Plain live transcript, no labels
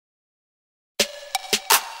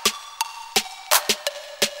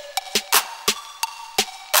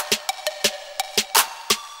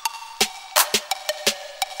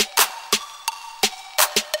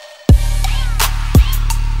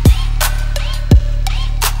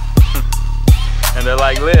And they're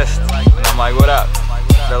like, "List." And I'm like, "What up?"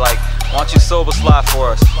 They're like, "Why don't you sober slide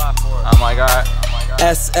for us?" I'm like, "Alright."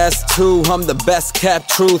 SS2, I'm the best kept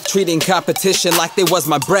truth. Treating competition like they was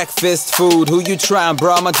my breakfast food. Who you trying,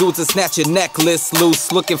 bro? My dudes to snatch your necklace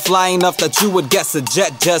loose. Looking fly enough that you would guess a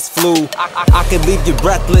jet just flew. I could leave you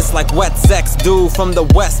breathless like wet sex do. From the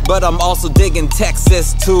west, but I'm also digging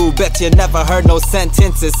Texas too. Bet you never heard no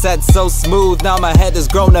sentences said so smooth. Now my head is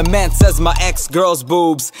grown immense as my ex-girl's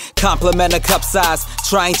boobs. Compliment a cup size,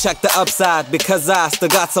 try and check the upside. Because I still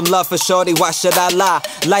got some love for shorty, why should I lie?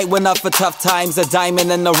 Light went up for tough times, a diamond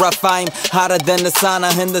in the rough. I'm hotter than the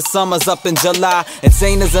sauna in the summers up in July.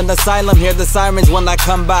 Insane as an asylum, hear the sirens when I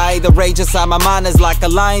come by. The rage inside my mind is like a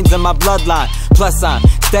lion's in my bloodline. Plus I'm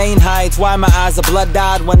staying high, it's why my eyes are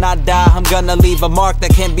blood-dyed. When I die, I'm gonna leave a mark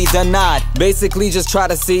that can't be denied. Basically just try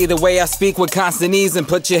to see the way I speak with constant ease, and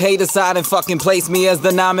put your hate aside and fucking place me as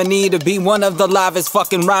the nominee to be one of the livest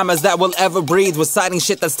fucking rhymers that will ever breathe. Reciting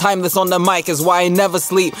shit that's timeless on the mic is why I never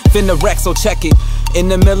sleep. Finna wreck, so check it. In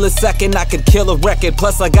a millisecond I could kill a record.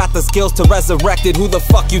 Plus I got the skills to resurrect it. Who the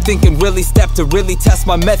fuck you think can really step to really test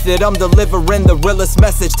my method? I'm delivering the realest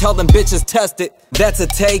message, tell them bitches test it. That's a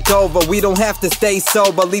takeover, we don't have to stay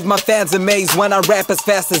sober. Leave my fans amazed when I rap as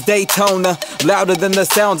fast as Daytona. Louder than the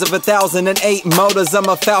sounds of 1,008 motors. I'm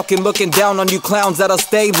a falcon looking down on you clowns that'll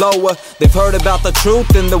stay lower. They've heard about the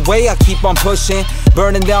truth and the way I keep on pushing.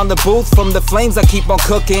 Burning down the booth from the flames I keep on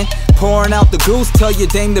cooking. Pouring out the goose, tell your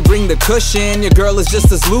dame to bring the cushion. Your girl is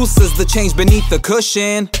just as loose as the change beneath the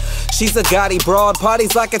cushion. She's a gaudy broad,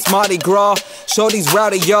 parties like it's Mardi Gras. Shorty's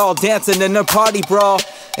rowdy y'all, dancing in her party bra.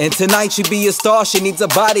 And tonight she be a star, she needs a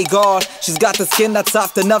bodyguard. She's got the skin that's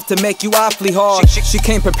soft enough to make you awfully hard. She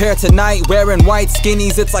came prepared tonight, wearing white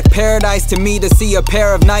skinnies. It's like paradise to me to see a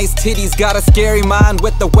pair of nice titties. Got a scary mind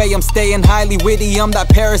with the way I'm staying highly witty. I'm that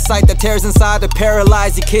parasite that tears inside to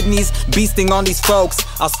paralyze your kidneys. Beasting on these folks,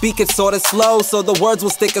 I'll speak it sorta slow, so the words will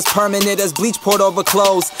stick as permanent as bleach poured over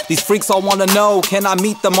clothes. These freaks all wanna know, can I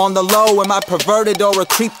meet them on the low? Am I perverted or a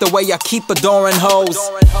creep the way I keep adoring hoes?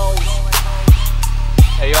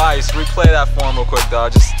 Hey, yo, Ice, replay that for him real quick,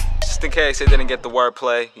 dog. Just in case they didn't get the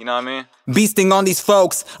wordplay, you know what I mean? Beasting on these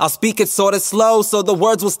folks, I'll speak it sorta slow, so the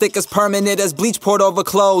words will stick as permanent as bleach poured over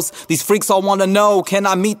clothes. These freaks all wanna know, can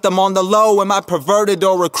I meet them on the low? Am I perverted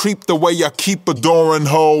or a creep the way I keep adoring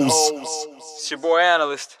hoes? It's your boy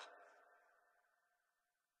ANILYST.